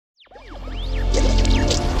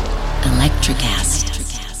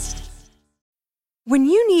Electrocast. When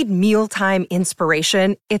you need mealtime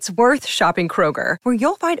inspiration, it's worth shopping Kroger, where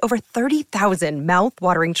you'll find over 30,000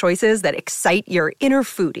 mouth-watering choices that excite your inner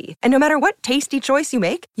foodie. And no matter what tasty choice you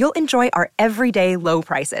make, you'll enjoy our everyday low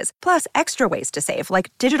prices, plus extra ways to save,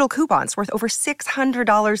 like digital coupons worth over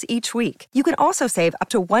 $600 each week. You can also save up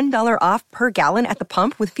to $1 off per gallon at the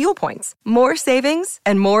pump with fuel points. More savings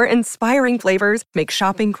and more inspiring flavors make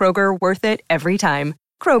shopping Kroger worth it every time.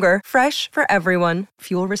 Kroger, fresh for everyone.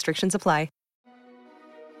 Fuel restrictions apply.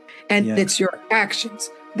 And it's your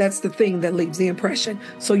actions. That's the thing that leaves the impression.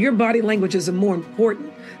 So your body language is more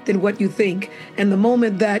important than what you think. And the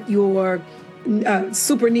moment that your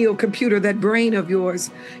super neo computer, that brain of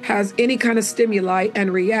yours, has any kind of stimuli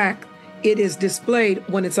and react, it is displayed.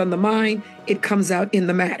 When it's on the mind, it comes out in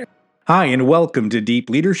the matter. Hi, and welcome to Deep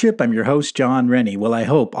Leadership. I'm your host, John Rennie. Well, I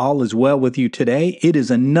hope all is well with you today. It is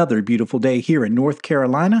another beautiful day here in North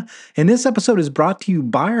Carolina, and this episode is brought to you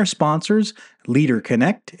by our sponsors, Leader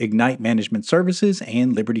Connect, Ignite Management Services,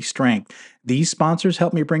 and Liberty Strength. These sponsors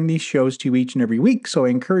help me bring these shows to you each and every week, so I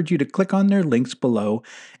encourage you to click on their links below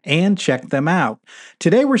and check them out.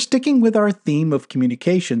 Today, we're sticking with our theme of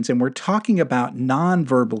communications, and we're talking about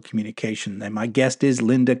nonverbal communication, and my guest is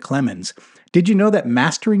Linda Clemons. Did you know that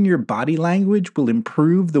mastering your body language will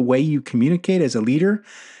improve the way you communicate as a leader?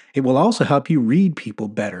 It will also help you read people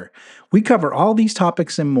better. We cover all these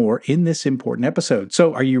topics and more in this important episode.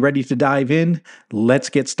 So are you ready to dive in? Let's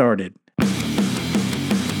get started.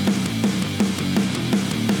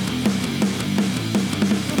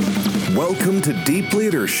 Welcome to Deep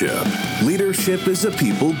Leadership. Leadership is a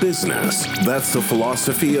people business. That's the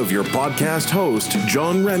philosophy of your podcast host,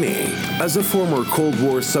 John Rennie. As a former Cold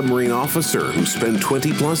War submarine officer who spent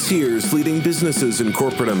 20 plus years leading businesses in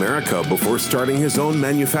corporate America before starting his own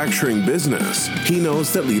manufacturing business, he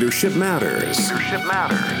knows that leadership matters.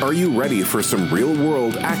 Are you ready for some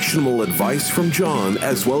real-world actionable advice from John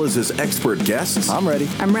as well as his expert guests? I'm ready.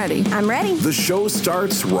 I'm ready. The show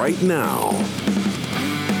starts right now.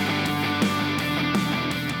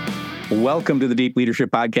 Welcome to the Deep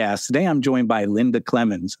Leadership Podcast. Today, I'm joined by Linda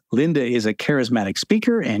Clemons. Linda is a charismatic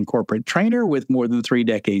speaker and corporate trainer with more than 3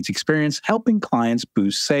 decades experience helping clients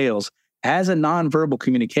boost sales. As a nonverbal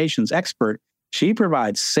communications expert, she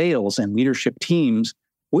provides sales and leadership teams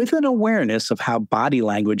with an awareness of how body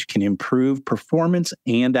language can improve performance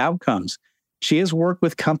and outcomes. She has worked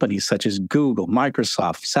with companies such as Google,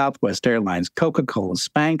 Microsoft, Southwest Airlines, Coca-Cola,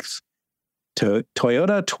 Spanx,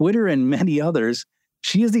 Toyota, Twitter, and many others.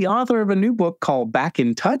 She is the author of a new book called Back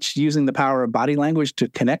in Touch, Using the Power of Body Language to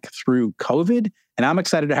Connect Through COVID. And I'm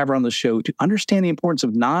excited to have her on the show to understand the importance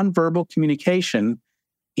of nonverbal communication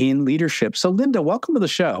in leadership. So Linda, welcome to the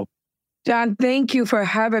show. John, thank you for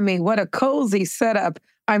having me. What a cozy setup.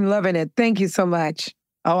 I'm loving it. Thank you so much.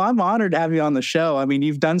 Oh, I'm honored to have you on the show. I mean,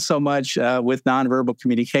 you've done so much with nonverbal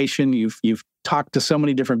communication. You've talked to so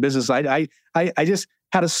many different businesses. I just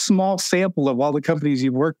had a small sample of all the companies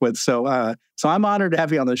you've worked with. So I'm honored to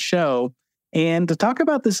have you on the show and to talk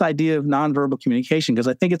about this idea of nonverbal communication, because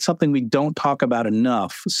I think it's something we don't talk about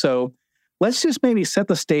enough. So let's just maybe set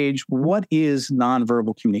the stage. What is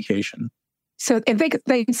nonverbal communication? So, and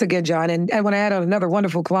thanks again, John. And I want to add on another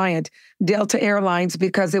wonderful client, Delta Airlines,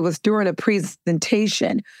 because it was during a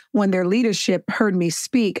presentation when their leadership heard me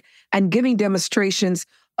speak and giving demonstrations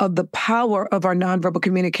of the power of our nonverbal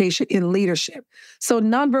communication in leadership. So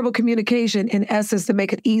nonverbal communication, in essence, to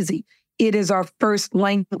make it easy, it is our first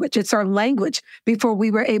language. It's our language before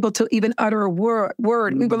we were able to even utter a word. We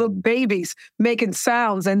were little babies making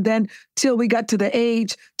sounds, and then till we got to the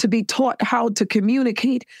age to be taught how to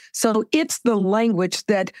communicate. So it's the language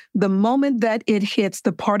that the moment that it hits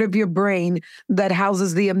the part of your brain that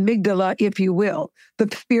houses the amygdala, if you will, the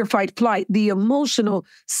fear, fight, flight, the emotional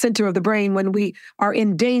center of the brain. When we are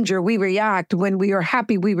in danger, we react. When we are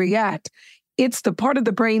happy, we react. It's the part of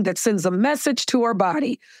the brain that sends a message to our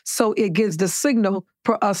body, so it gives the signal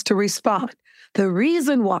for us to respond. The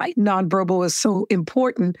reason why nonverbal is so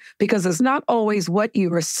important, because it's not always what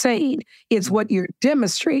you are saying, it's what you're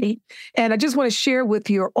demonstrating. And I just want to share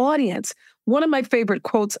with your audience one of my favorite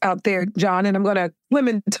quotes out there, John, and I'm going to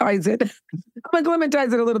Clementize it. I'm going to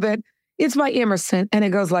Clementize it a little bit. It's by Emerson, and it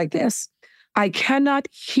goes like this. I cannot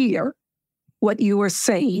hear what you are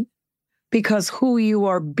saying because who you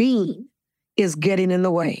are being is getting in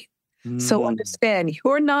the way. So understand,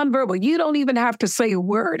 you're nonverbal. You don't even have to say a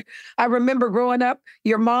word. I remember growing up,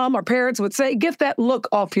 your mom or parents would say, get that look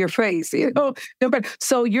off your face. You know?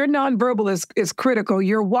 So your nonverbal is critical.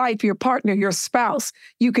 Your wife, your partner, your spouse,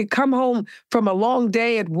 you could come home from a long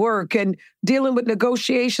day at work and dealing with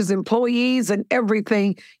negotiations, employees and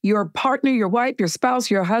everything. Your partner, your wife, your spouse,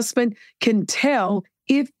 your husband can tell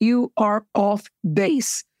if you are off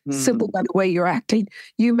base. Simple by the way you're acting.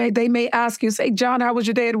 They may ask you, say, John, how was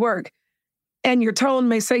your day at work? And your tone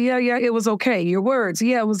may say, yeah, it was okay. Your words,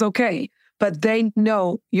 yeah, it was okay. But they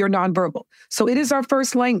know you're nonverbal. So it is our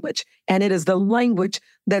first language, and it is the language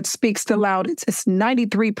that speaks the loudest. It's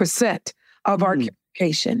 93% of our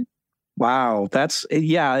communication. Wow,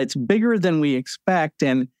 it's bigger than we expect.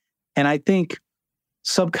 And I think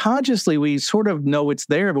subconsciously we sort of know it's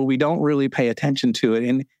there, but we don't really pay attention to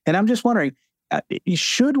it. And I'm just wondering,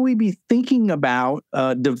 should we be thinking about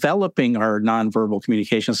developing our nonverbal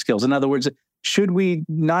communication skills? In other words, should we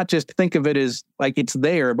not just think of it as like it's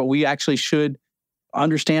there, but we actually should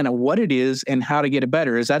understand what it is and how to get it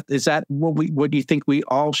better? Is that what do you think we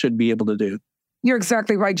all should be able to do? You're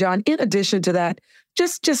exactly right, John. In addition to that,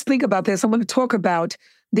 just think about this. I'm going to talk about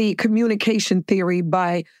the communication theory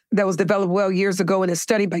that was developed years ago in a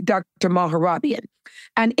study by Dr. Maharabian.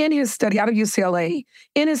 And in his study out of UCLA,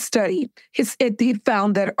 he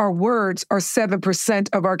found that our words are 7%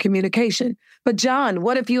 of our communication. But John,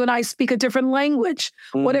 what if you and I speak a different language?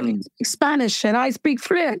 What if you speak Spanish and I speak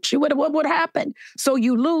French? What would happen? So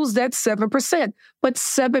you lose that 7%, but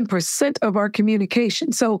 7% of our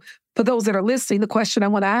communication. So for those that are listening, the question I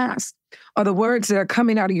want to ask, are the words that are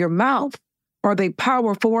coming out of your mouth, are they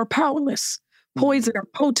powerful or powerless? Poison or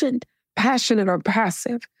potent? Passionate or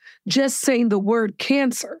passive? Just saying the word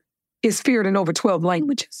cancer is feared in over 12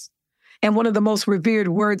 languages. And one of the most revered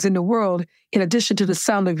words in the world, in addition to the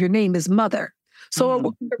sound of your name, is mother.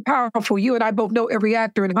 So powerful. You and I both know every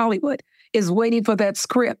actor in Hollywood is waiting for that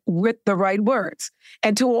script with the right words.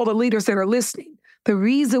 And to all the leaders that are listening, the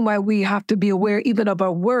reason why we have to be aware even of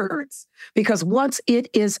our words, because once it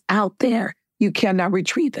is out there, you cannot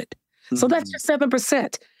retrieve it. So that's just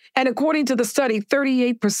 7%. And according to the study,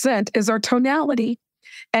 38% is our tonality.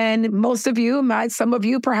 And most of you, some of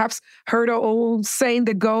you perhaps heard an old saying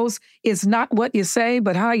that goes, it's not what you say,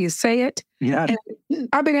 but how you say it. Yeah. And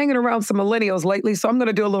I've been hanging around some millennials lately, so I'm going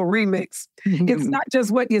to do a little remix. It's not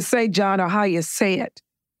just what you say, John, or how you say it.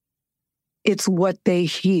 It's what they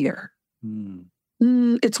hear.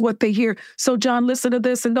 It's what they hear. So John, listen to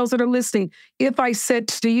this, and those that are listening, if I said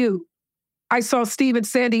to you, I saw Steve and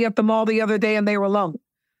Sandy at the mall the other day and they were alone.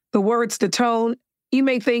 The words, the tone, you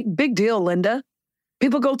may think, big deal, Linda.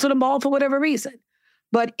 People go to the mall for whatever reason.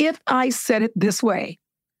 But if I said it this way,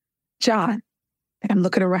 John, I'm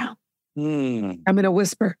looking around. I'm going to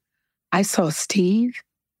whisper, I saw Steve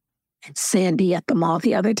and Sandy at the mall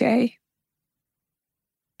the other day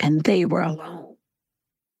and they were alone.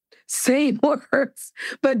 Same words,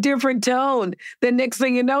 but different tone. The next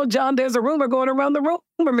thing you know, John, there's a rumor going around the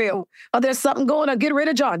rumor mill. Or there's something going on. Get rid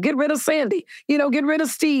of John. Get rid of Sandy. Get rid of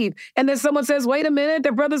Steve. And then someone says, wait a minute,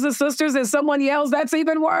 they're brothers and sisters. And someone yells, that's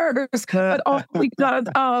even worse. But all because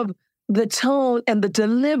of the tone and the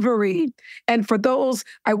delivery. And for those,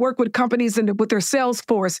 I work with companies with their sales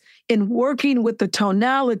force in working with the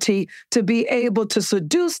tonality to be able to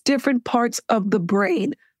seduce different parts of the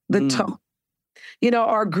brain, the tone.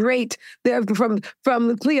 Are great. They're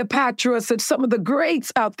from Cleopatra, and some of the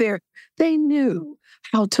greats out there, they knew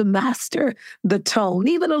how to master the tone.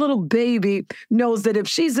 Even a little baby knows that if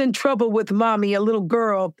she's in trouble with mommy, a little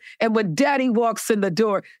girl, and when daddy walks in the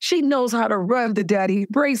door, she knows how to run to daddy,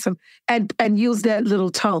 embrace him, and use that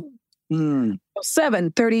little tone.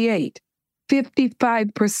 38,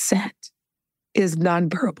 55% is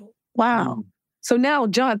nonverbal. Wow. So now,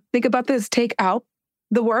 John, think about this. Take out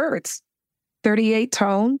the words. 38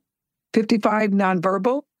 tone, 55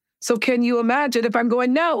 nonverbal. So can you imagine if I'm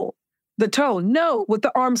going, no, the tone, no, with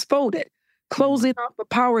the arms folded, closing off the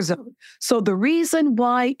power zone. So the reason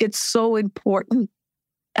why it's so important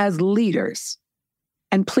as leaders,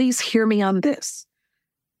 and please hear me on this,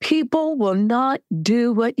 people will not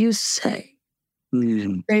do what you say.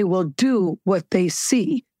 They will do what they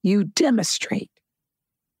see you demonstrate.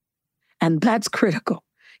 And that's critical.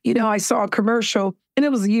 I saw a commercial, and it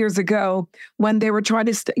was years ago when they were trying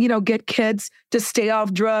to, get kids to stay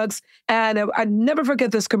off drugs. And I never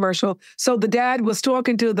forget this commercial. So the dad was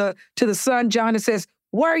talking to the son, John, and says,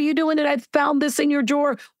 why are you doing it? I found this in your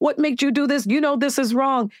drawer. What made you do this? This is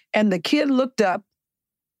wrong. And the kid looked up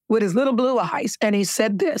with his little blue eyes and he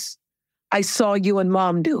said this, I saw you and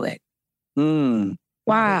mom do it. Wow.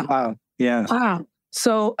 Wow. Yeah. Wow.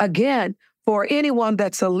 So again, for anyone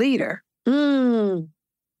that's a leader,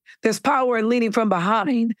 there's power in leading from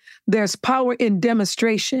behind. There's power in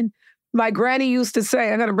demonstration. My granny used to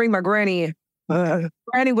say, I got to bring my granny in.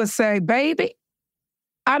 Granny would say, baby,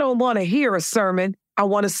 I don't want to hear a sermon. I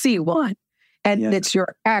want to see one. And it's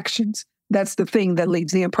your actions. That's the thing that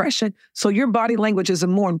leaves the impression. So your body language is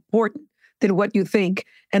more important than what you think.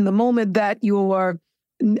 And the moment that your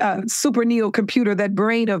super neo computer, that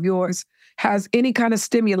brain of yours, has any kind of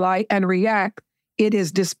stimuli and react, it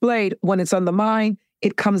is displayed. When it's on the mind,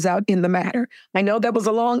 it comes out in the matter. I know that was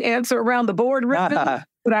a long answer around the board,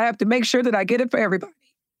 but I have to make sure that I get it for everybody.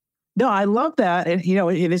 No, I love that. And,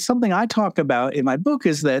 it is something I talk about in my book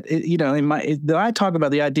is that, I talk about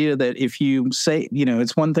the idea that if you say,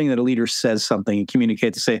 it's one thing that a leader says something and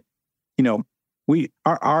communicates to say,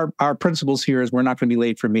 our principles here is we're not going to be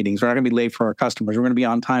late for meetings. We're not going to be late for our customers. We're going to be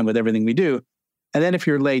on time with everything we do. And then if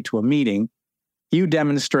you're late to a meeting, you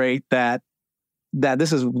demonstrate that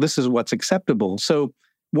this is what's acceptable. So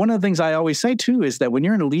one of the things I always say too is that when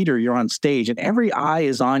you're a leader, you're on stage and every eye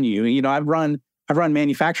is on you. I've run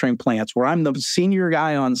manufacturing plants where I'm the senior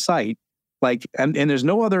guy on site, and there's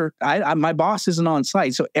no other. My boss isn't on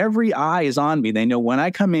site, so every eye is on me. They know when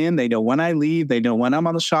I come in, they know when I leave, they know when I'm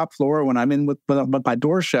on the shop floor, when I'm in with my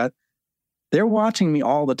door shut. They're watching me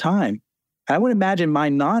all the time. I would imagine my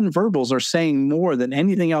nonverbals are saying more than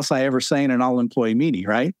anything else I ever say in an all-employee meeting,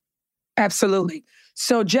 right? Absolutely.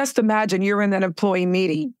 So just imagine you're in that employee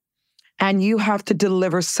meeting and you have to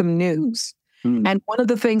deliver some news. And one of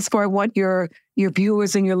the things I want your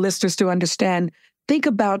viewers and your listeners to understand, think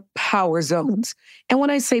about power zones. And when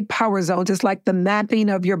I say power zones, it's like the mapping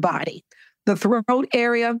of your body. The throat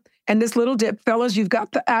area and this little dip, fellas, you've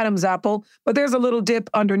got the Adam's apple, but there's a little dip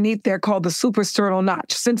underneath there called the suprasternal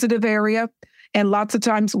notch, sensitive area. And lots of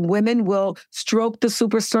times women will stroke the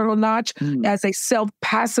suprasternal notch as a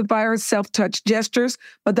self-pacifier, self-touch gestures,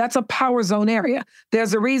 but that's a power zone area.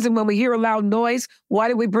 There's a reason when we hear a loud noise, why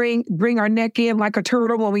do we bring our neck in like a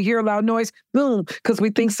turtle when we hear a loud noise? Boom, because we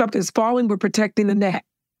think something's falling, we're protecting the neck.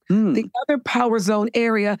 The other power zone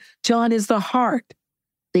area, John, is the heart.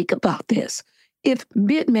 Think about this. If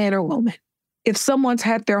man or woman, if someone's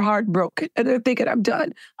had their heart broken and they're thinking, I'm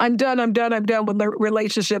done with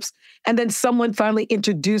relationships, and then someone finally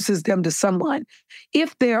introduces them to someone.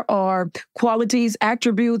 If there are qualities,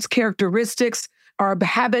 attributes, characteristics, or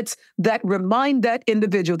habits that remind that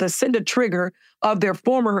individual, that send a trigger of their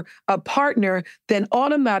former partner, then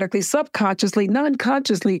automatically, subconsciously,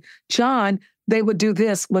 non-consciously, John, they would do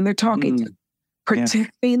this when they're talking to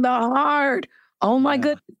protecting the heart. Oh my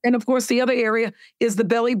goodness. And of course, the other area is the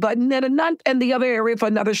belly button, and the other area for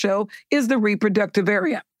another show is the reproductive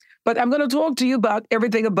area. But I'm going to talk to you about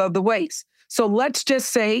everything above the waist. So let's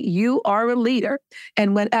just say you are a leader.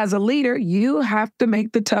 And as a leader, you have to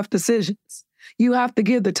make the tough decisions. You have to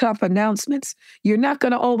give the tough announcements. You're not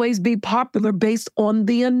going to always be popular based on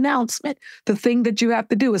the announcement, the thing that you have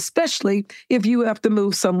to do, especially if you have to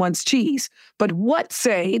move someone's cheese. But what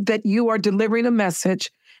say that you are delivering a message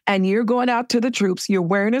and you're going out to the troops, you're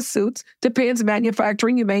wearing a suit, depends,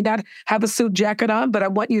 manufacturing, you may not have a suit jacket on, but I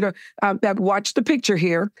want you to watch the picture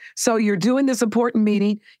here. So you're doing this important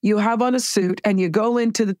meeting, you have on a suit, and you go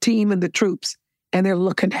into the team and the troops, and they're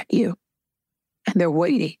looking at you, and they're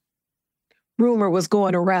waiting. Rumor was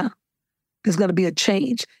going around. There's going to be a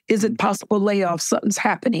change. Is it possible layoff? Something's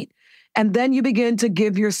happening. And then you begin to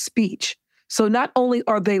give your speech. So not only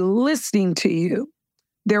are they listening to you,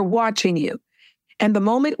 they're watching you. And the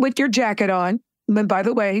moment with your jacket on, and by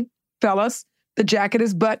the way, fellas, the jacket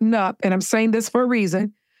is buttoned up. And I'm saying this for a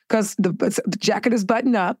reason, because the jacket is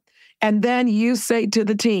buttoned up. And then you say to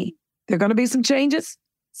the team, there are going to be some changes.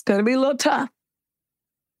 It's going to be a little tough.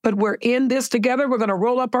 But we're in this together. We're going to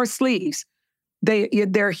roll up our sleeves.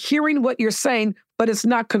 They're hearing what you're saying, but it's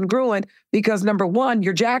not congruent because, number one,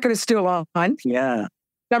 your jacket is still on. Yeah.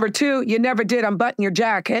 Number two, you never did unbutton your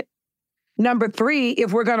jacket. Number three,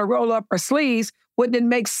 if we're going to roll up our sleeves, wouldn't it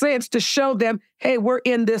make sense to show them, hey, we're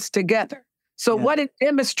in this together? So what it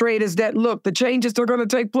demonstrates is that, look, the changes are going to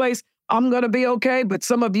take place. I'm going to be okay, but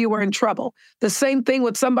some of you are in trouble. The same thing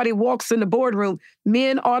when somebody walks in the boardroom,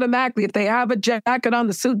 men automatically, if they have a jacket on,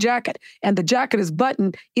 the suit jacket, and the jacket is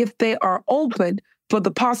buttoned, if they are open for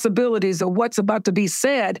the possibilities of what's about to be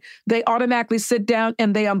said, they automatically sit down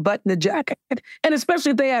and they unbutton the jacket. And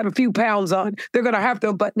especially if they have a few pounds on, they're going to have to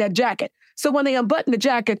unbutton that jacket. So when they unbutton the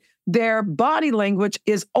jacket, their body language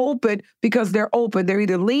is open because they're open. They're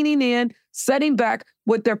either leaning in, setting back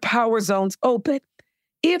with their power zones open.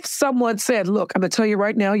 If someone said, look, I'm going to tell you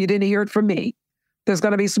right now, you didn't hear it from me. There's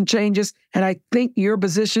going to be some changes, and I think your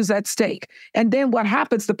position's at stake. And then what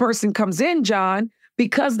happens, the person comes in, John,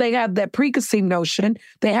 because they have that preconceived notion,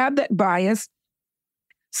 they have that bias.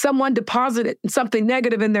 Someone deposited something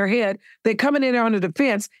negative in their head. They're coming in on the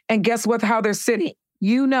defense, and guess what? How they're sitting.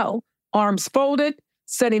 Arms folded,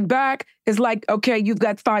 sitting back. Is like, okay, you've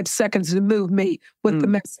got 5 seconds to move me with the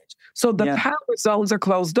message. So the power zones are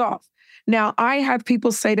closed off. Now, I have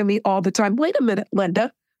people say to me all the time, wait a minute,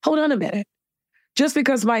 Linda, hold on a minute. Just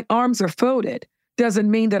because my arms are folded doesn't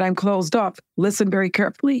mean that I'm closed off. Listen very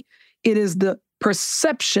carefully. It is the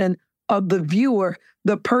perception of the viewer,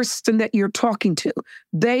 the person that you're talking to.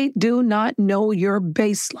 They do not know your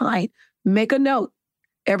baseline. Make a note.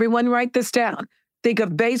 Everyone write this down. Think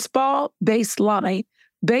of baseball, baseline.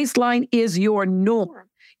 Baseline is your norm.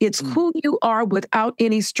 It's who you are without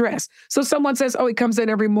any stress. So someone says, he comes in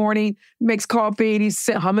every morning, makes coffee, and he's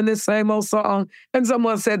humming the same old song. And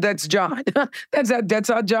someone said, that's John. That's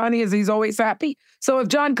how John is. He's always happy. So if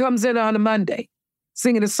John comes in on a Monday,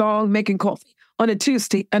 singing a song, making coffee, on a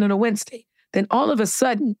Tuesday and on a Wednesday, then all of a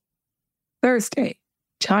sudden, Thursday,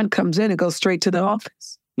 John comes in and goes straight to the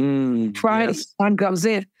office. Friday, John comes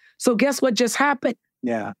in. So guess what just happened?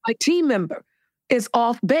 Yeah. My team member is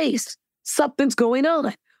off base. Something's going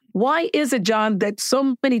on. Why is it, John, that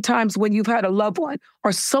so many times when you've had a loved one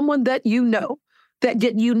or someone that you know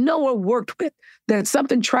or worked with, that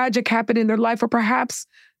something tragic happened in their life, or perhaps,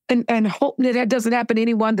 and hope that doesn't happen to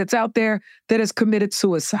anyone that's out there that has committed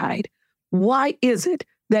suicide? Why is it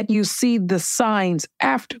that you see the signs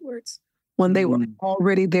afterwards when they were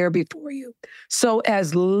already there before you? So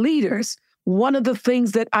as leaders, one of the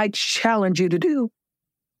things that I challenge you to do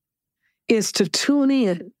is to tune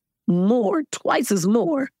in more, twice as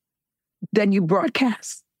more than you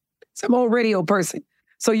broadcast. So I'm a radio person.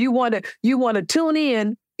 So you want to tune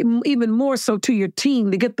in even more so to your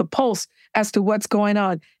team to get the pulse as to what's going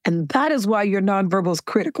on. And that is why your nonverbal is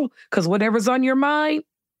critical, because whatever's on your mind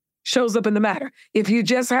shows up in the matter. If you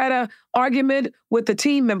just had an argument with a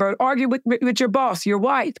team member, argue with your boss, your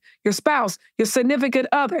wife, your spouse, your significant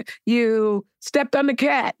other, you stepped on the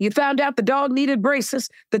cat, you found out the dog needed braces,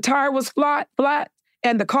 the tire was flat,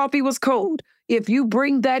 and the coffee was cold. If you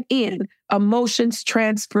bring that in, emotions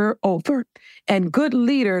transfer over. And good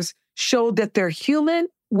leaders show that they're human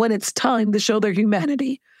when it's time to show their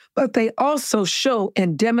humanity. But they also show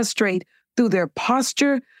and demonstrate through their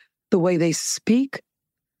posture, the way they speak,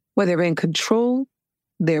 whether they're in control,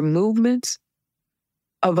 their movements,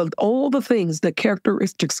 of all the things, the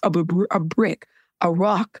characteristics of a brick, a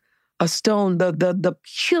rock, a stone, the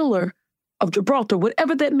pillar of Gibraltar,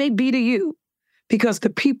 whatever that may be to you, because the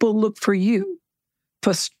people look for you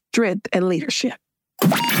for strength and leadership.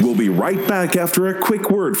 We'll be right back after a quick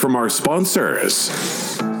word from our sponsors.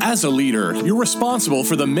 As a leader, you're responsible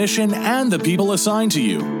for the mission and the people assigned to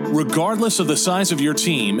you. Regardless of the size of your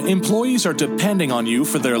team, employees are depending on you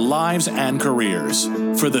for their lives and careers.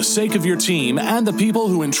 For the sake of your team and the people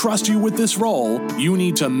who entrust you with this role, you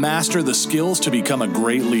need to master the skills to become a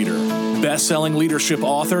great leader. Best-selling leadership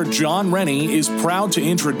author John Rennie is proud to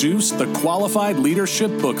introduce the Qualified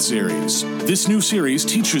Leadership Book Series. This new series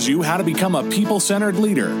teaches you how to become a people-centered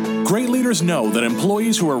leader. Great leaders know that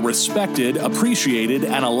employees who are respected, appreciated,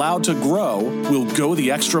 and allowed to grow will go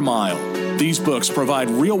the extra mile. These books provide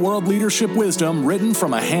real-world leadership wisdom written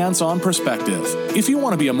from a hands-on perspective. If you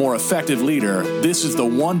want to be a more effective leader, this is the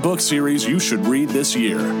one book series you should read this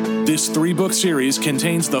year. This 3-book series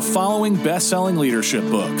contains the following best-selling leadership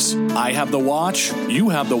books: I Have the Watch, You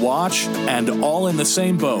Have the Watch, and All in the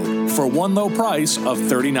Same Boat for one low price of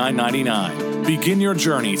 $39.99. Begin your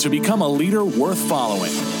journey to become a leader worth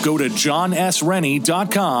following. Go to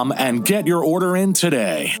johnsrennie.com and get your order in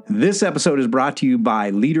today. This episode is brought to you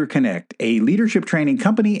by Leader Connect, a leadership training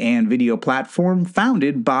company and video platform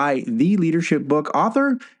founded by the leadership book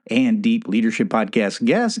author and Deep Leadership Podcast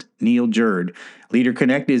guest, Neil Jerd. Leader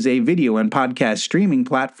Connect is a video and podcast streaming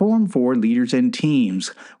platform for leaders and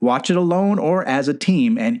teams. Watch it alone or as a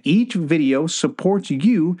team, and each video supports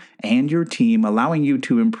you and your team, allowing you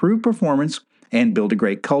to improve performance and build a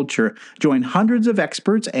great culture. Join hundreds of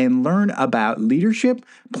experts and learn about leadership,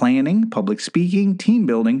 planning, public speaking, team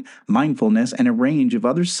building, mindfulness, and a range of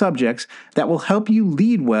other subjects that will help you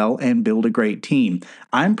lead well and build a great team.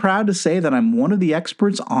 I'm proud to say that I'm one of the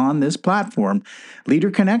experts on this platform.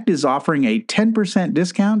 Leader Connect is offering a 10%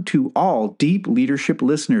 discount to all Deep Leadership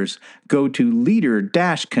listeners. Go to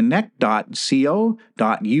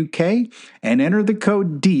leader-connect.co.uk and enter the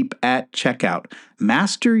code DEEP at checkout.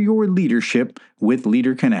 Master your leadership with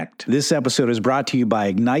Leader Connect. This episode is brought to you by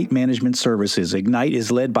Ignite Management Services. Ignite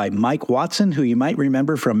is led by Mike Watson, who you might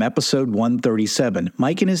remember from episode 137.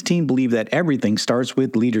 Mike and his team believe that everything starts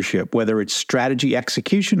with leadership, whether it's strategy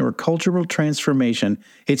execution or cultural transformation.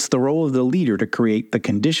 It's the role of the leader to create the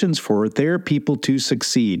conditions for their people to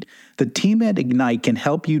succeed. The team at Ignite can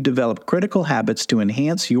help you develop critical habits to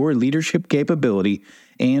enhance your leadership capability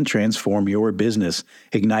and transform your business.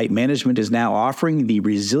 Ignite Management is now offering the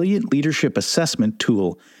Resilient Leadership Assessment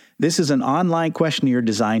Tool. This is an online questionnaire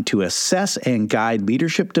designed to assess and guide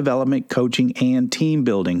leadership development, coaching, and team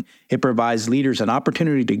building. It provides leaders an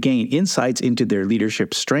opportunity to gain insights into their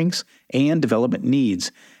leadership strengths and development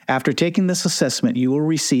needs. After taking this assessment, you will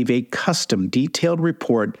receive a custom, detailed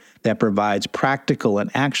report that provides practical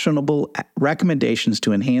and actionable recommendations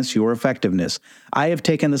to enhance your effectiveness. I have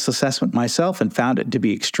taken this assessment myself and found it to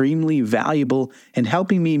be extremely valuable in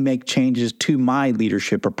helping me make changes to my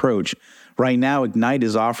leadership approach. Right now, Ignite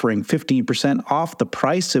is offering 15% off the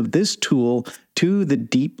price of this tool to the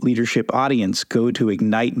deep leadership audience. Go to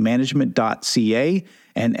ignitemanagement.ca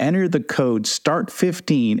and enter the code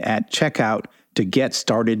START15 at checkout to get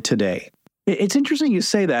started today. It's interesting you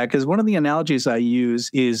say that, because one of the analogies I use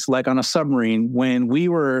is like on a submarine when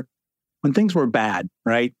things were bad,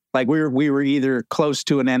 right? Like we were either close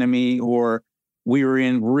to an enemy or we were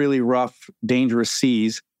in really rough, dangerous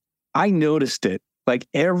seas. I noticed it. Like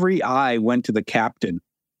every eye went to the captain,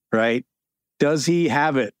 right? Does he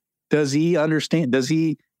have it? Does he understand? Is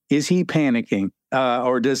he panicking?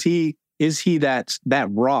 Or is he that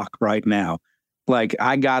rock right now? Like,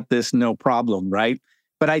 I got this, no problem, right?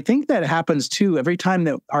 But I think that happens too every time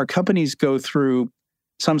that our companies go through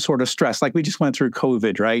some sort of stress. Like we just went through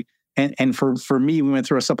COVID, right? And for me, we went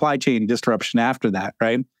through a supply chain disruption after that,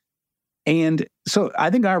 right? And so I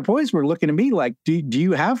think our employees were looking at me like, do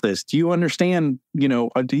you have this? Do you understand,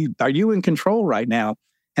 are you in control right now?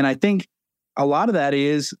 And I think a lot of that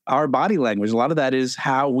is our body language. A lot of that is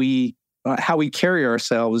how we carry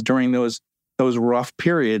ourselves during those rough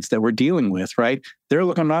periods that we're dealing with, right? They're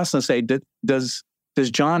looking at us and say, does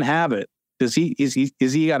John have it? Is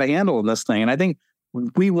he got a handle on this thing? And I think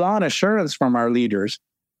we want assurance from our leaders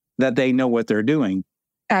that they know what they're doing.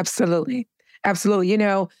 Absolutely. Absolutely.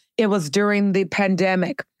 It was during the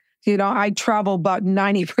pandemic. I travel about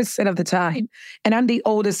 90% of the time, and I'm the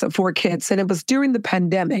oldest of 4 kids. And it was during the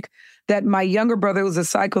pandemic that my younger brother, who's a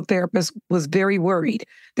psychotherapist, was very worried.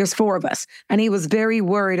 There's 4 of us. And he was very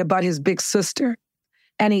worried about his big sister.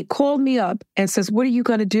 And he called me up and says, what are you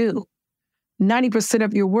going to do? 90%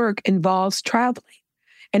 of your work involves traveling.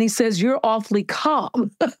 And he says, you're awfully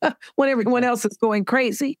calm when everyone else is going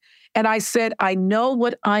crazy. And I said, I know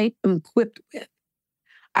what I am equipped with.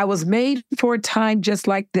 I was made for a time just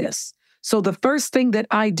like this. So the first thing that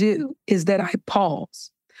I do is that I pause.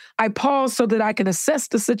 I pause so that I can assess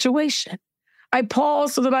the situation. I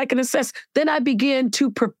pause so that I can assess. Then I begin to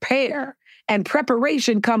prepare. And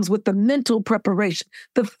preparation comes with the mental preparation,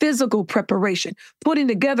 the physical preparation, putting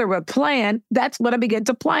together a plan. That's what I begin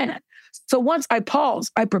to plan. So once I pause,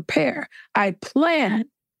 I prepare, I plan.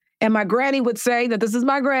 And my granny would say that this is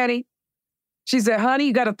my granny. She said, honey,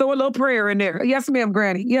 you got to throw a little prayer in there. Yes, ma'am,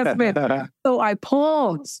 granny. Yes, ma'am. So I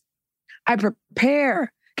pause. I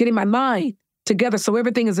prepare, getting my mind together so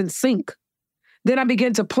everything is in sync. Then I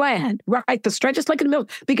begin to plan, right? The stretches like in the middle,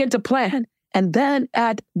 begin to plan. And then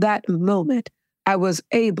at that moment, I was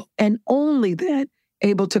able, and only then,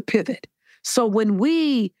 able to pivot. So when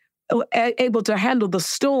we are able to handle the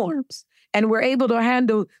storms, and we're able to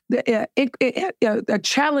handle the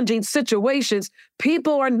challenging situations,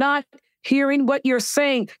 people are not hearing what you're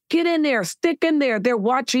saying. Get in there, stick in there. They're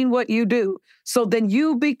watching what you do. So then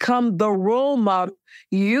you become the role model.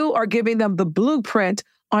 You are giving them the blueprint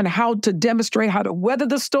on how to demonstrate how to weather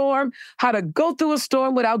the storm, how to go through a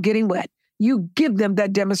storm without getting wet. You give them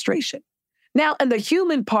that demonstration. Now, in the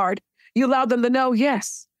human part, you allow them to know,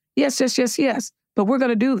 yes, but we're going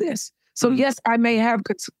to do this. So yes, I may have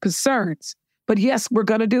concerns, but yes, we're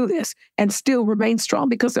going to do this and still remain strong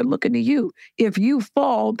because they're looking to you. If you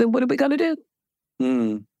fall, then what are we going to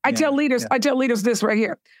do? I tell leaders this right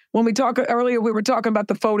here. When we talked earlier, we were talking about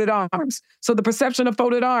the folded arms. So the perception of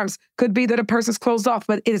folded arms could be that a person's closed off,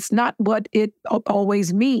 but it's not what it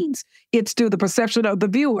always means. It's through the perception of the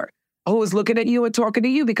viewer who is looking at you and talking to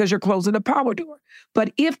you because you're closing the power door.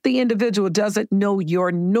 But if the individual doesn't know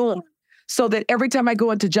your norm, so that every time I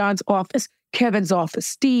go into John's office, Kevin's office,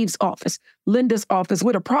 Steve's office, Linda's office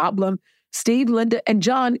with a problem, Steve, Linda, and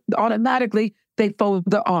John automatically, they fold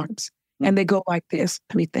their arms and they go like this.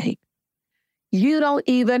 Let me think. You don't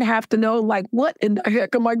even have to know, like, what in the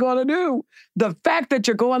heck am I going to do? The fact that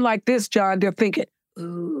you're going like this, John, they're thinking,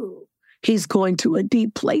 ooh, He's going to a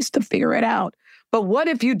deep place to figure it out. But what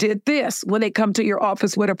if you did this when they come to your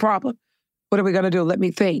office with a problem? What are we going to do? Let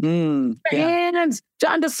me think. Hands,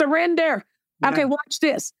 John, to surrender. Yeah. Okay, watch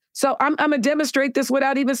this. So I'm going to demonstrate this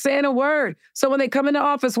without even saying a word. So when they come in the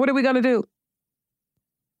office, what are we going to do?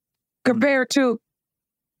 Compared to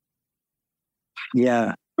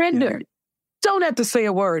surrender. Yeah. Don't have to say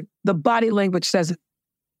a word. The body language says it.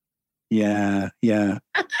 Yeah.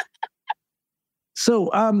 So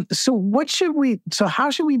how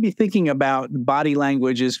should we be thinking about body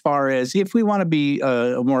language as far as if we want to be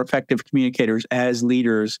more effective communicators as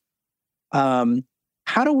leaders? What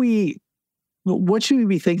should we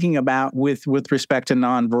be thinking about with respect to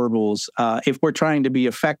nonverbals if we're trying to be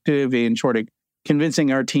effective in sort of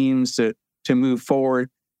convincing our teams to move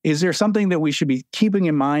forward? Is there something that we should be keeping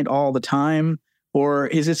in mind all the time? Or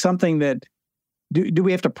is it something that, do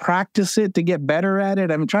we have to practice it to get better at it?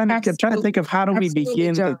 I'm trying to think of how do we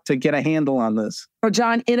begin to get a handle on this? So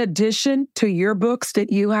John, in addition to your books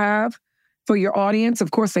that you have for your audience, of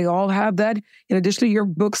course, they all have that. In addition to your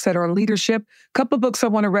books that are on leadership, a couple of books I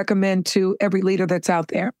want to recommend to every leader that's out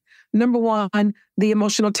there. Number one, The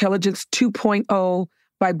Emotional Intelligence 2.0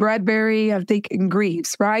 by Bradbury, I think, and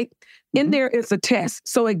Greaves, right? In there is a test.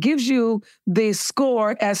 So it gives you the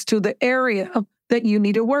score as to the area that you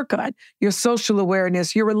need to work on, your social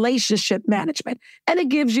awareness, your relationship management, and it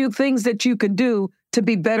gives you things that you can do to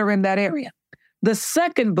be better in that area. The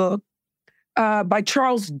second book by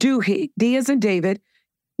Charles Duhigg, D as in David,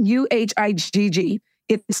 Uhigg,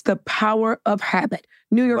 it's The Power of Habit.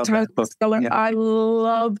 New York Times bestseller. Yeah. I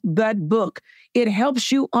love that book. It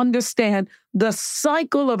helps you understand the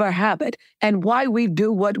cycle of a habit and why we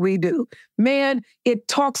do what we do. Man, it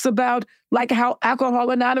talks about like how Alcohol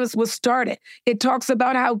Anonymous was started. It talks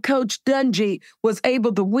about how Coach Dungy was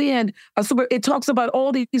able to win. It talks about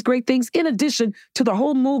all these great things in addition to the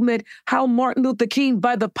whole movement, how Martin Luther King,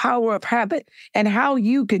 by the power of habit, and how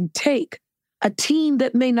you can take a team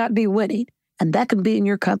that may not be winning, and that can be in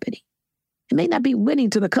your company. It may not be winning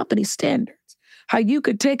to the company standards. How you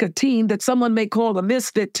could take a team that someone may call a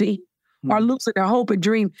misfit team or losing their hope and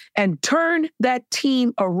dream and turn that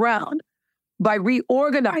team around by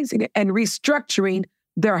reorganizing it and restructuring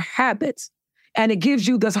their habits. And it gives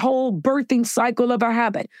you this whole birthing cycle of a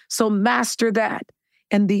habit. So master that.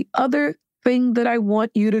 And the other thing that I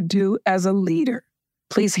want you to do as a leader,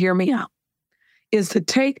 please hear me out, is to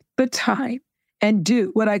take the time and do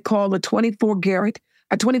what I call a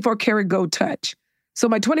 24-karat go touch. So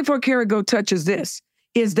my 24-karat go touch is this,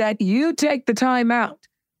 is that you take the time out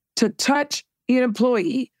to touch an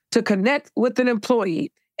employee, to connect with an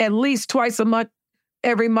employee at least twice a month,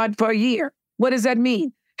 every month for a year. What does that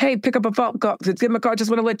mean? Hey, pick up a phone call. Give them a call. Just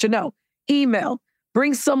want to let you know. Email.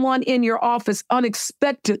 Bring someone in your office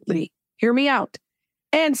unexpectedly. Hear me out.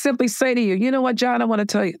 And simply say to you, you know what, John, I want to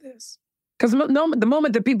tell you this. Because the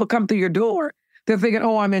moment that people come through your door, they're thinking,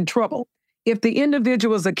 oh, I'm in trouble. If the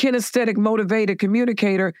individual is a kinesthetic, motivated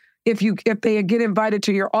communicator, if they get invited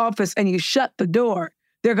to your office and you shut the door,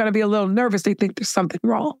 they're going to be a little nervous. They think there's something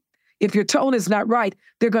wrong. If your tone is not right,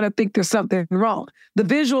 they're going to think there's something wrong. The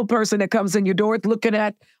visual person that comes in your door is looking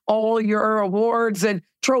at all your awards and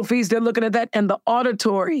trophies. They're looking at that. And the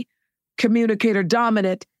auditory communicator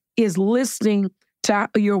dominant is listening to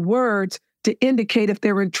your words to indicate if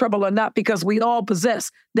they're in trouble or not, because we all possess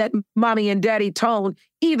that mommy and daddy tone,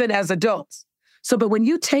 even as adults. So, but when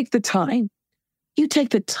you take the time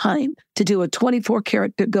to do a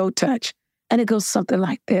 24-karat to go touch, and it goes something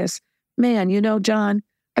like this. Man, you know, John,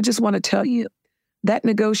 I just want to tell you, that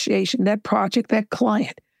negotiation, that project, that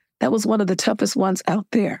client, that was one of the toughest ones out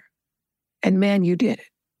there. And man, you did it.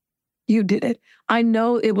 You did it. I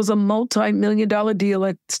know it was a multi-million-dollar deal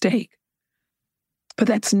at stake, but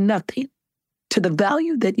that's nothing to the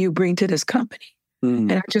value that you bring to this company.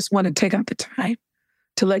 And I just want to take out the time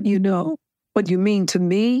to let you know what you mean to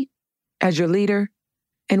me as your leader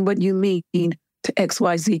and what you mean to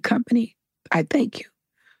XYZ company. I thank you.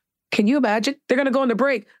 Can you imagine? They're going to go on the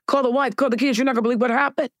break, call the wife, call the kids. You're not going to believe what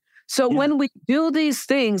happened. So when we do these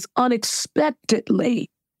things unexpectedly,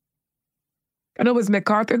 I know it was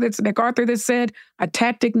MacArthur that said, a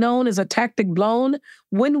tactic known is a tactic blown.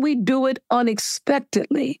 When we do it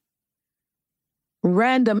unexpectedly,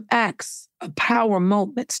 random acts of power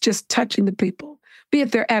moments, just touching the people, be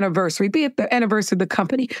it their anniversary, be it the anniversary of the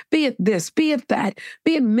company, be it this, be it that,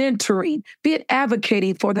 be it mentoring, be it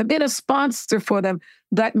advocating for them, being a sponsor for them,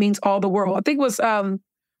 that means all the world. I think it was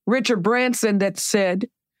Richard Branson that said,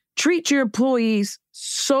 treat your employees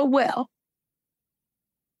so well.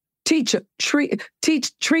 Teach them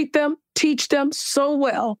so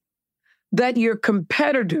well that your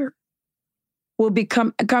competitor will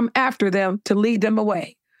come after them to lead them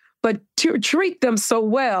away, but to treat them so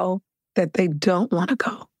well that they don't want to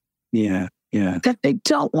go. Yeah. That they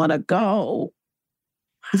don't want to go.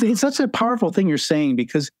 It's such a powerful thing you're saying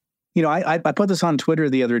because, I put this on Twitter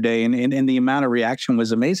the other day and the amount of reaction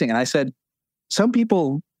was amazing. And I said, some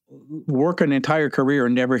people work an entire career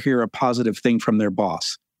and never hear a positive thing from their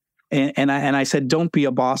boss. And I said, don't be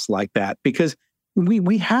a boss like that, because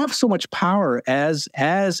we have so much power as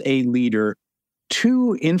a leader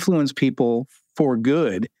to influence people for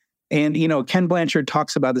good. And, Ken Blanchard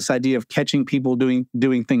talks about this idea of catching people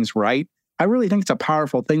doing things right. I really think it's a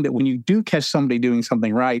powerful thing that when you do catch somebody doing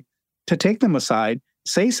something right, to take them aside,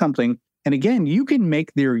 say something, and again, you can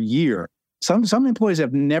make their year. Some employees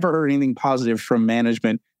have never heard anything positive from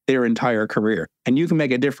management their entire career, and you can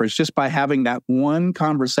make a difference just by having that one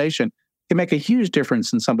conversation. It can make a huge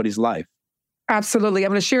difference in somebody's life. Absolutely. I'm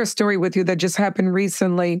going to share a story with you that just happened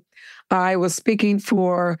recently. I was speaking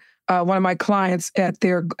for one of my clients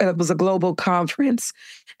it was a global conference.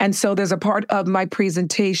 And so there's a part of my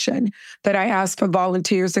presentation that I asked for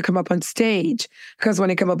volunteers to come up on stage, because when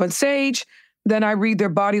they come up on stage, then I read their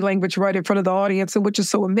body language right in front of the audience, and which is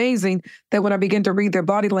so amazing that when I begin to read their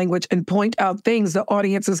body language and point out things, the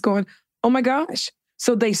audience is going, oh my gosh.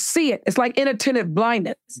 So they see it. It's like inattentive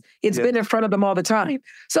blindness. It's been in front of them all the time.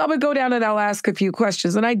 So I would go down and I'll ask a few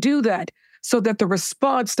questions. And I do that so that the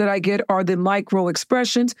response that I get are the micro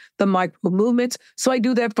expressions, the micro movements. So I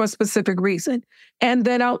do that for a specific reason. And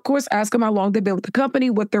then I'll, of course, ask them how long they've been with the company,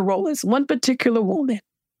 what their role is. One particular woman,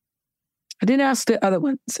 I didn't ask the other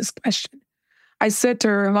ones this question. I said to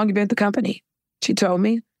her, how long have you been at the company? She told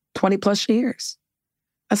me 20 plus years.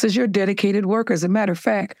 I said, you're a dedicated worker. As a matter of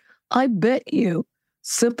fact, I bet you,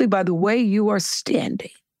 simply by the way you are standing,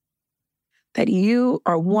 that you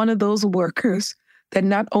are one of those workers that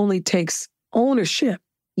not only takes ownership,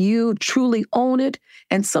 you truly own it,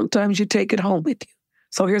 and sometimes you take it home with you.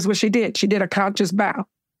 So here's what she did. She did a conscious bow.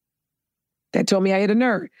 That told me I hit a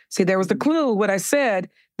nerve. See, there was the clue, what I said,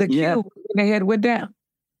 the cue, when the head went down.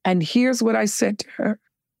 And here's what I said to her.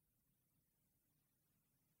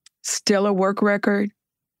 Stellar work record.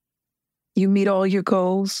 You meet all your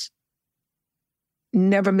goals.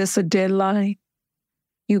 Never miss a deadline.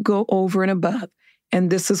 You go over and above. And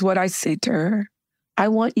this is what I said to her. I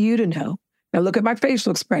want you to know. Now look at my facial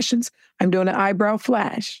expressions. I'm doing an eyebrow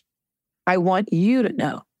flash. I want you to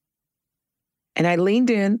know. And I leaned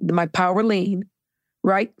in, my power lean,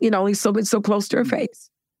 right? He's so close to her face.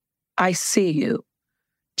 I see you.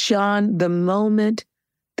 John, the moment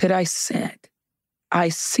that I said, I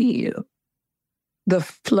see you, the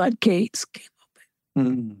floodgates came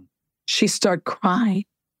open. She started crying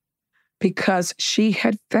because she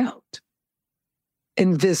had felt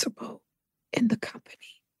invisible in the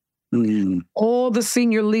company. All the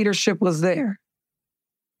senior leadership was there.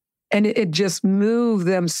 And it just moved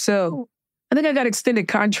them so. I think I got extended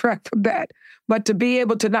contract for that. But to be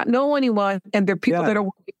able to not know anyone, and there are people that are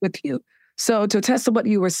working with you. So to attest to what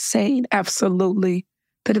you were saying, absolutely,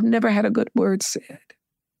 that have never had a good word said.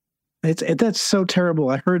 That's so terrible.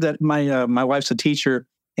 I heard that my wife's a teacher,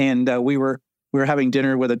 and we were having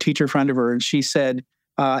dinner with a teacher friend of her, and she said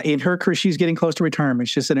in her career, she's getting close to retirement.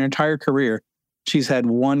 She said in her entire career, she's had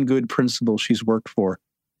one good principal she's worked for.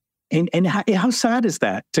 And how sad is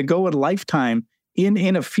that, to go a lifetime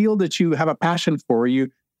in a field that you have a passion for?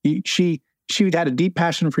 She had a deep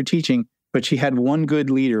passion for teaching, but she had one good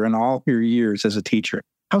leader in all her years as a teacher.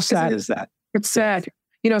 How sad is that? It's sad.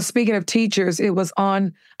 Speaking of teachers, it was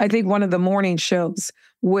on, I think, one of the morning shows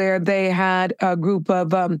where they had a group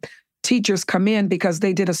of teachers come in because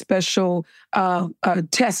they did a special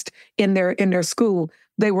test in their school.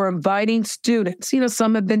 They were inviting students.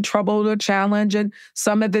 Some have been troubled or challenged, and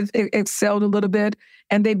some have excelled a little bit.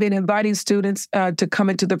 And they've been inviting students to come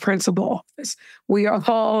into the principal office. We are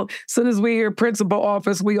all, as soon as we hear principal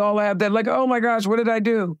office, we all have that, like, oh my gosh, what did I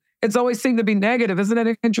do? It's always seemed to be negative. Isn't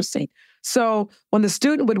that interesting? So when the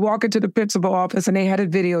student would walk into the principal office and they had a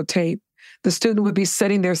videotape, the student would be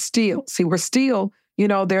sitting there still. See, we're still,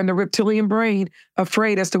 they're in the reptilian brain,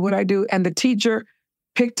 afraid as to what I do. And the teacher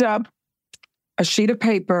picked up a sheet of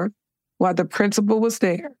paper while the principal was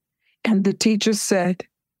there. And the teacher said,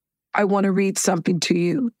 I want to read something to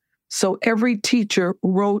you. So every teacher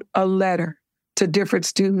wrote a letter to different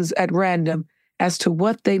students at random as to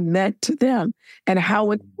what they meant to them and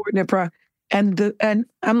how important it. And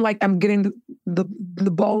I'm like, I'm getting the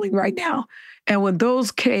bawling right now. And when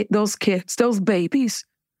those kids, those babies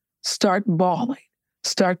start bawling,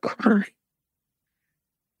 start crying,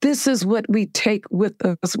 this is what we take with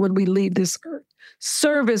us when we leave this earth.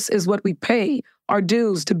 Service is what we pay our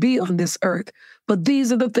dues to be on this earth. But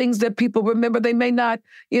these are the things that people remember. They may not,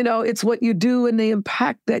 it's what you do and the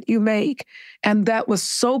impact that you make. And that was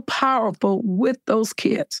so powerful with those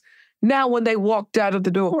kids. Now, when they walked out of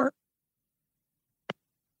the door,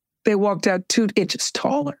 they walked out 2 inches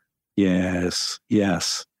taller. Yes,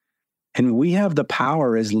 yes. And we have the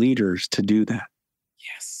power as leaders to do that.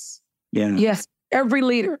 Yes. Yeah. Yes. Every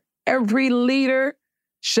leader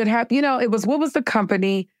should have, what was the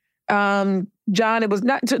company, John, it was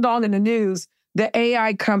not too long in the news, the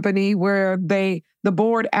AI company where the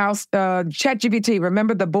board ousted, ChatGPT,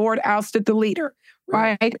 remember the board ousted the leader,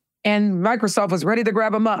 right? And Microsoft was ready to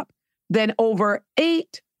grab them up. Then over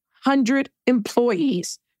 800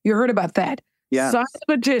 employees, you heard about that, signed a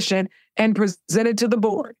petition and presented to the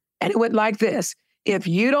board. And it went like this: if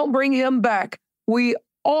you don't bring him back, we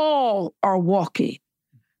all are walking.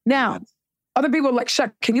 Now, other people are like,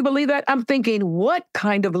 Shuck, can you believe that? I'm thinking, what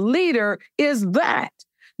kind of leader is that?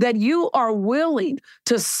 That you are willing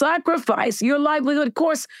to sacrifice your livelihood. Of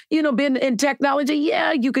course, being in technology,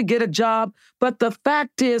 you could get a job. But the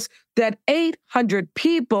fact is that 800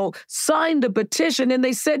 people signed a petition and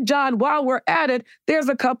they said, John, while we're at it, there's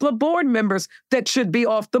a couple of board members that should be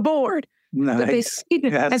off the board. Nice.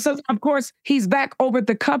 Yes. And so, of course, he's back over at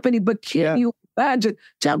the company. But can you imagine,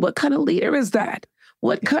 John, what kind of leader is that?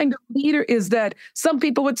 What kind of leader is that? Some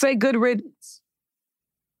people would say good riddance.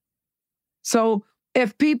 So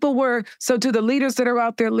if people were, to the leaders that are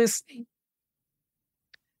out there listening,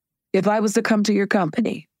 if I was to come to your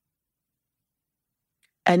company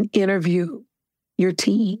and interview your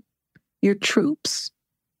team, your troops,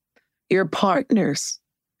 your partners,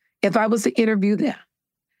 if I was to interview them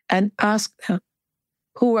and ask them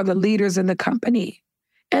who are the leaders in the company,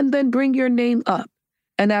 and then bring your name up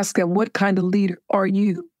and ask them, what kind of leader are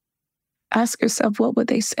you? Ask yourself, what would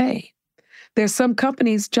they say? There's some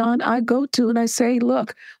companies, John, I go to and I say,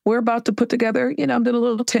 look, we're about to put together, I'm doing a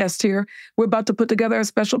little test here. We're about to put together a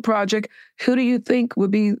special project. Who do you think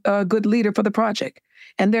would be a good leader for the project?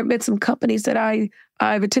 And there have been some companies that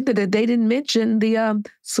I've attended that they didn't mention the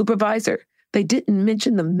supervisor. They didn't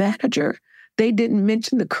mention the manager. They didn't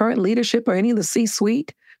mention the current leadership or any of the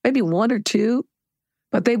C-suite, maybe 1 or 2,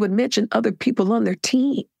 but they would mention other people on their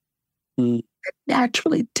team that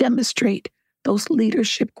naturally demonstrate those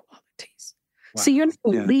leadership qualities. Wow. See, you're not a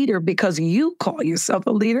leader because you call yourself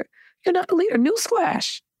a leader. You're not a leader.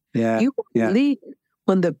 Newsflash. You are a leader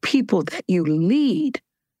when the people that you lead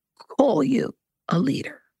call you a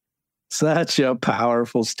leader. Such a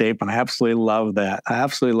powerful statement. I absolutely love that. I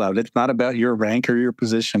absolutely love it. It's not about your rank or your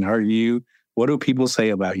position. What do people say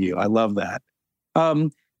about you? I love that.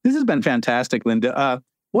 This has been fantastic, Linda.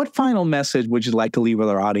 What final message would you like to leave with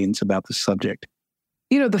our audience about this subject?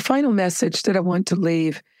 The final message that I want to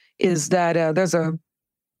leave is that there's a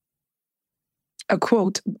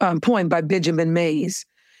quote, poem by Benjamin Mays,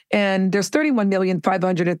 and there's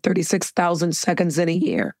 31,536,000 seconds in a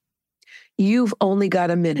year. You've only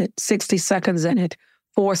got a minute, 60 seconds in it,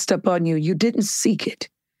 forced upon you. You didn't seek it.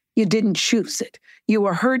 You didn't choose it. You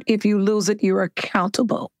are hurt if you lose it. You're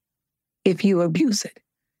accountable if you abuse it.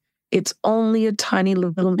 It's only a tiny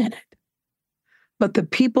little minute. But the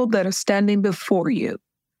people that are standing before you,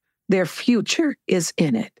 their future is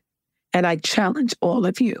in it. And I challenge all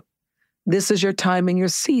of you. This is your time and your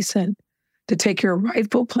season to take your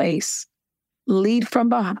rightful place, lead from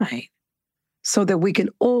behind, so that we can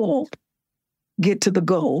all get to the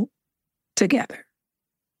goal together.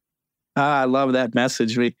 I love that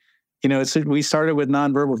message. We started with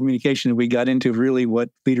nonverbal communication and we got into really what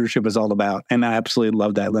leadership is all about. And I absolutely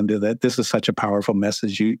love that, Linda, that this is such a powerful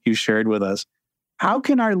message you shared with us. How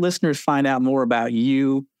can our listeners find out more about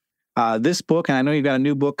you, this book, and I know you've got a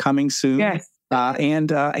new book coming soon, yes,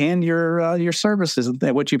 and your services,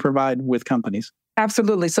 what you provide with companies?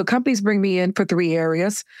 Absolutely. So companies bring me in for 3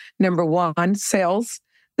 areas. Number 1, sales.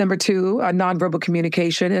 Number 2, nonverbal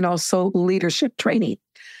communication, and also leadership training.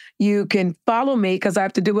 You can follow me because I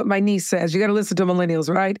have to do what my niece says. You got to listen to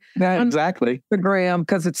millennials, right? Exactly. Instagram,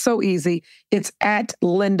 because it's so easy. It's at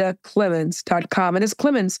lindaclemons.com. And it's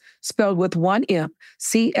Clemons spelled with 1 M,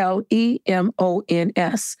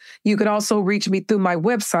 Clemons. You can also reach me through my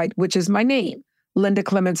website, which is my name,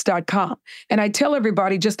 lindaclemons.com. And I tell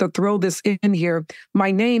everybody, just to throw this in here,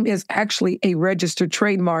 my name is actually a registered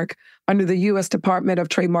trademark under the U.S. Department of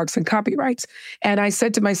Trademarks and Copyrights. And I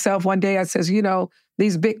said to myself one day, I says,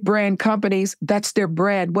 these big brand companies, that's their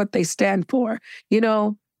brand, what they stand for.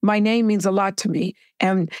 My name means a lot to me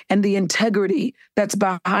and the integrity that's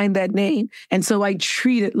behind that name. And so I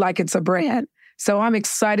treat it like it's a brand. So I'm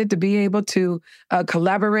excited to be able to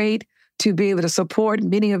collaborate, to be able to support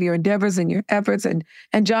many of your endeavors and your efforts. And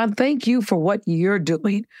John, thank you for what you're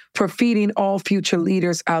doing for feeding all future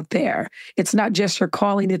leaders out there. It's not just your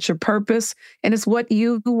calling, it's your purpose, and it's what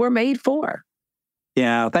you were made for.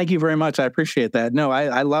 Yeah, thank you very much. I appreciate that. No,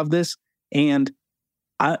 I love this. And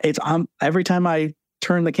every time I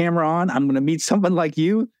turn the camera on, I'm going to meet someone like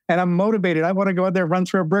you, and I'm motivated. I want to go out there and run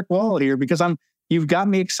through a brick wall here because you've got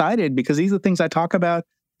me excited because these are the things I talk about.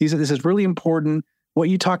 This is really important. What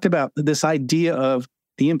you talked about, this idea of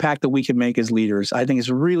the impact that we can make as leaders, I think is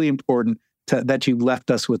really important that you left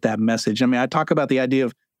us with that message. I mean, I talk about the idea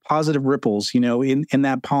of positive ripples, in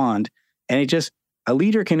that pond, and a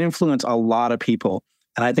leader can influence a lot of people.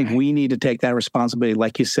 And I think we need to take that responsibility.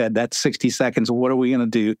 Like you said, that's 60 seconds. What are we going to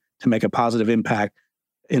do to make a positive impact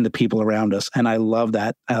in the people around us? And I love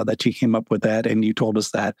that you came up with that and you told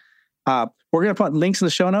us that. We're going to put links in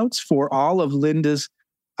the show notes for all of Linda's,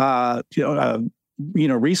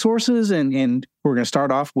 resources, and we're going to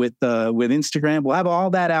start off with Instagram. We'll have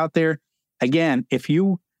all that out there. Again, if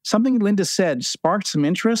something Linda said sparked some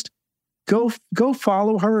interest, go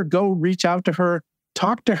follow her, go reach out to her,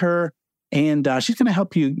 talk to her, and she's going to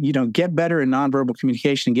help you, get better in nonverbal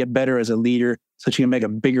communication, get better as a leader, so that you can make a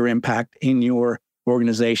bigger impact in your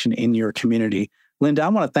organization, in your community. Linda, I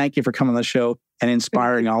want to thank you for coming on the show and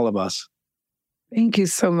inspiring all of us. Thank you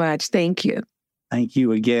so much. Thank you. Thank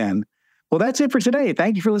you again. Well, that's it for today.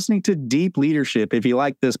 Thank you for listening to Deep Leadership. If you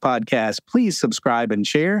like this podcast, please subscribe and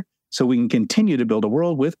share so we can continue to build a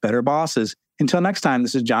world with better bosses. Until next time,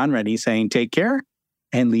 this is John Rennie saying take care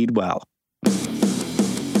and lead well.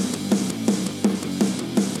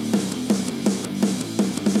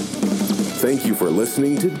 Thank you for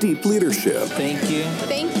listening to Deep Leadership. Thank you.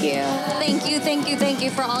 Thank you. Thank you, thank you, thank you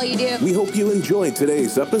for all you do. We hope you enjoyed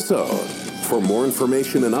today's episode. For more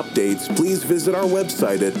information and updates, please visit our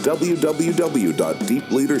website at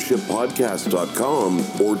www.deepleadershippodcast.com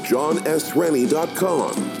or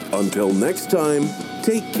johnsrennie.com. Until next time,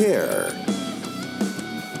 take care.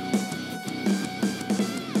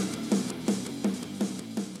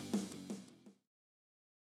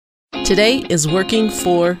 Today is working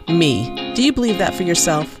for me. Do you believe that for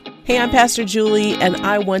yourself? Hey, I'm Pastor Julie, and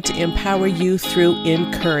I want to empower you through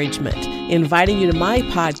encouragement, inviting you to my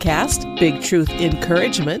podcast, Big Truth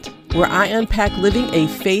Encouragement, where I unpack living a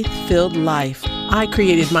faith-filled life. I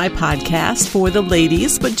created my podcast for the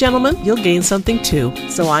ladies, but gentlemen, you'll gain something too.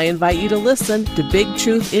 So I invite you to listen to Big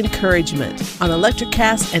Truth Encouragement on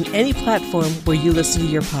Electricast and any platform where you listen to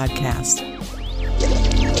your podcast.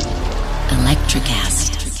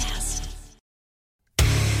 Electricast.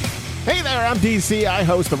 Hey there, I'm DC. I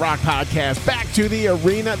host the rock podcast, Back to the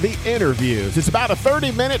Arena, The Interviews. It's about a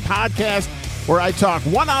 30-minute podcast where I talk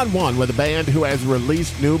one-on-one with a band who has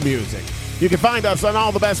released new music. You can find us on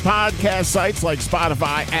all the best podcast sites like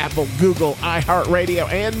Spotify, Apple, Google, iHeartRadio,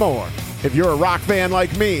 and more. If you're a rock fan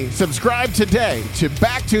like me, subscribe today to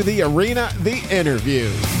Back to the Arena, The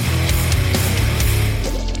Interviews.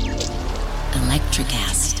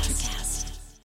 Electricast.